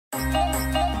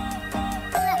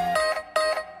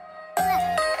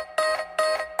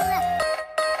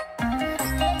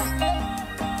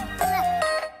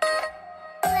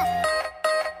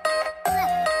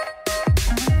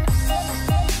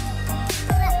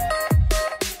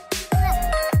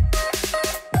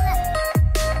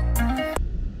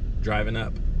driving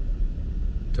up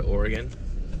to Oregon,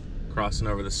 crossing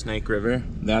over the Snake River,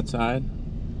 that side,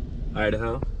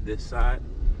 Idaho, this side,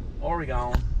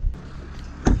 Oregon.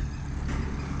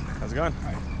 How's it going?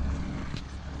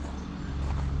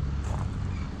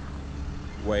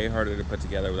 Way harder to put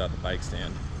together without the bike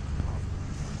stand.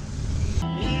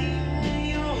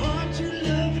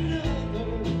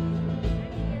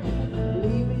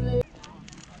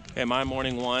 Okay, my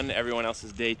morning one, everyone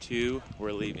else's day two.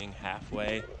 We're leaving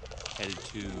halfway, headed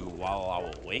to Walla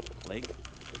Walla Lake.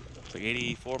 It's like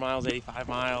 84 miles, 85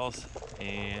 miles,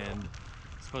 and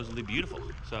supposedly beautiful.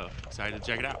 So excited to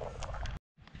check it out.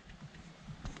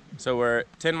 So we're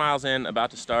 10 miles in, about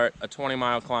to start a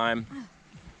 20-mile climb.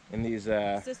 And these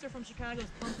sister from Chicago is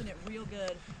pumping it real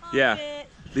good. Yeah,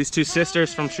 these two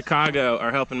sisters from Chicago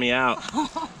are helping me out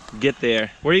get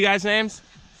there. What are you guys' names?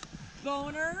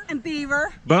 Boner and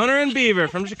Beaver. Boner and Beaver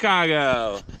from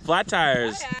Chicago. Flat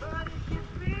tires.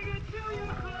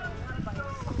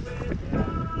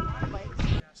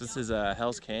 So this is a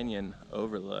Hell's Canyon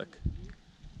overlook.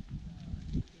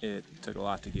 It took a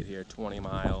lot to get here,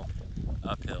 20-mile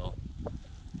uphill,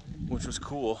 which was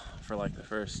cool for like the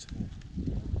first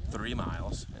 3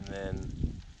 miles, and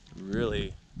then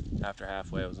really after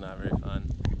halfway it was not very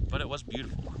fun, but it was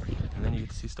beautiful. And then you get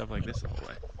to see stuff like this the whole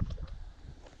way.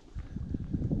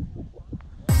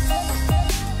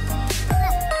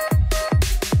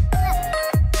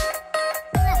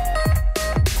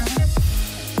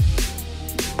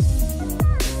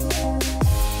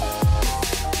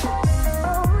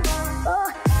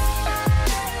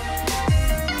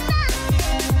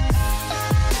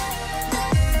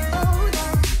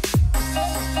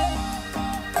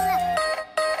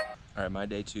 All right, my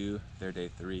day two, their day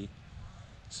three.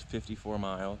 It's 54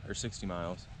 miles or 60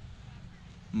 miles,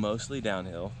 mostly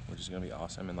downhill, which is gonna be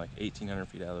awesome, and like 1,800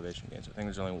 feet of elevation gain. So I think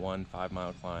there's only one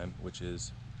 5-mile climb, which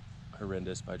is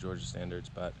horrendous by Georgia standards,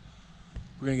 but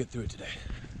we're gonna get through it today.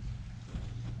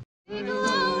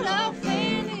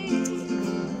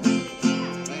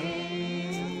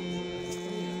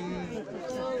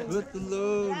 Put the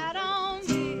load.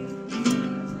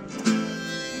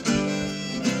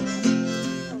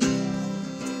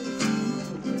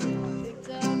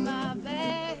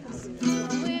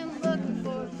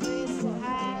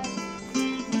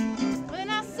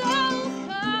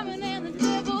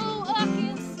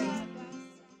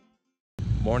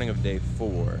 Morning of day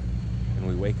 4, and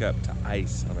we wake up to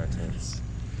ice on our tents.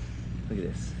 Look at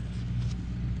this.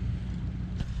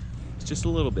 It's just a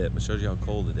little bit, but shows you how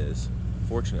cold it is.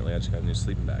 Fortunately, I just got a new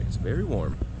sleeping bag. It's very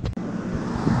warm.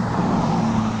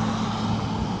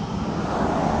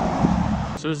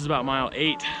 So this is about mile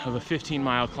 8 of a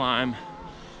 15-mile climb.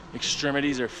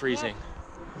 Extremities are freezing.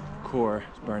 Core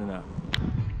is burning up.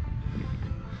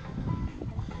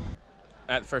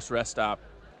 At the first rest stop,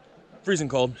 freezing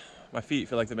cold. My feet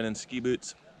feel like they've been in ski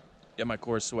boots. Yeah, my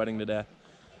core is sweating to death.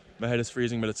 My head is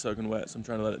freezing, but it's soaking wet, so I'm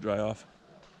trying to let it dry off.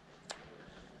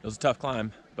 It was a tough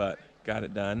climb, but got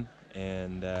it done,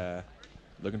 and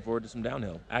looking forward to some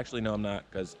downhill. Actually, no, I'm not,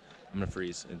 because I'm gonna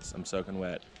freeze. I'm soaking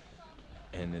wet,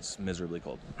 and it's miserably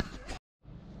cold.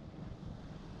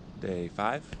 Day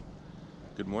 5.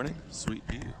 Good morning. Sweet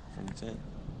view from the tent.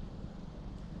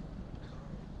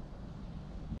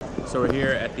 So we're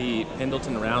here at the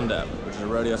Pendleton Roundup, which is a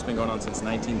rodeo that's been going on since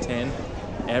 1910.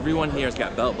 Everyone here has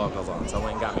got belt buckles on, so I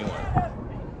went and got me one.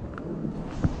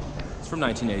 It's from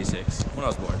 1986, when I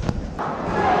was born.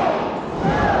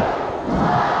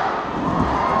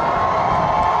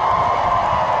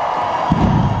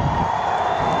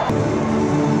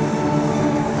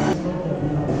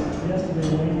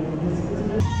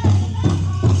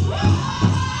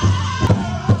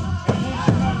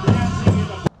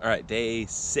 All right, day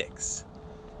 6,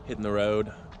 hitting the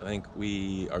road. I think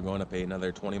we are going up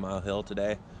another 20-mile hill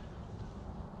today.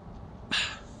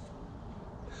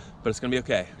 But it's gonna be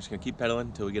okay. We're just gonna keep pedaling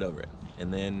until we get over it.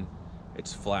 And then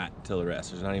it's flat till the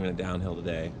rest. There's not even a downhill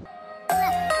today.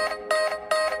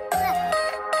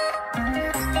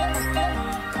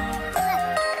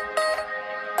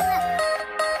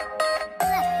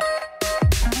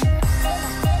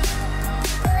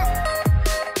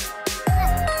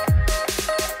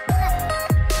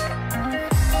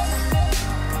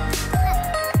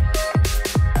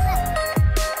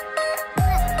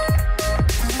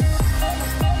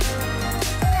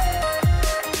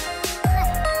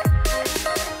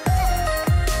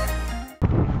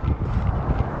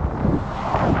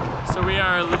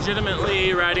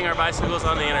 Legitimately riding our bicycles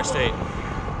on the interstate.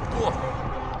 Cool.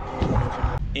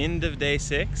 End of day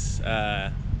 6.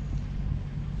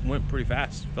 Went pretty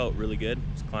fast. Felt really good.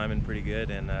 Was climbing pretty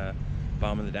good and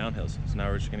bombing the downhills. So now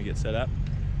we're just gonna get set up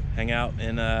hang out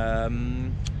in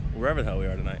wherever the hell we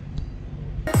are tonight.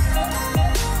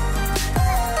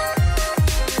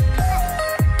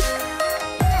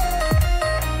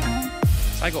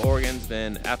 Cycle Oregon's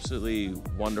been absolutely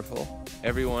wonderful.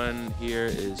 Everyone here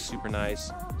is super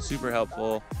nice, super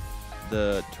helpful.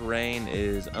 The terrain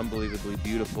is unbelievably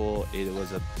beautiful. It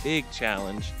was a big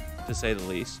challenge, to say the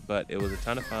least, but it was a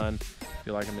ton of fun. I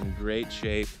feel like I'm in great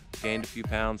shape, gained a few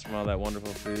pounds from all that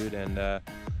wonderful food, and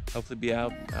hopefully be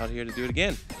out here to do it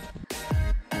again.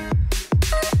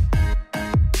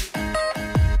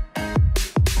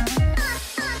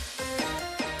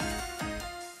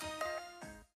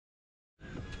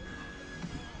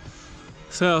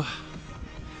 So,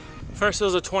 first it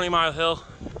was a 20-mile hill,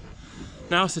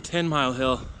 now it's a 10-mile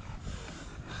hill.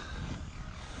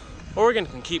 Oregon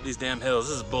can keep these damn hills,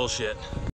 this is bullshit.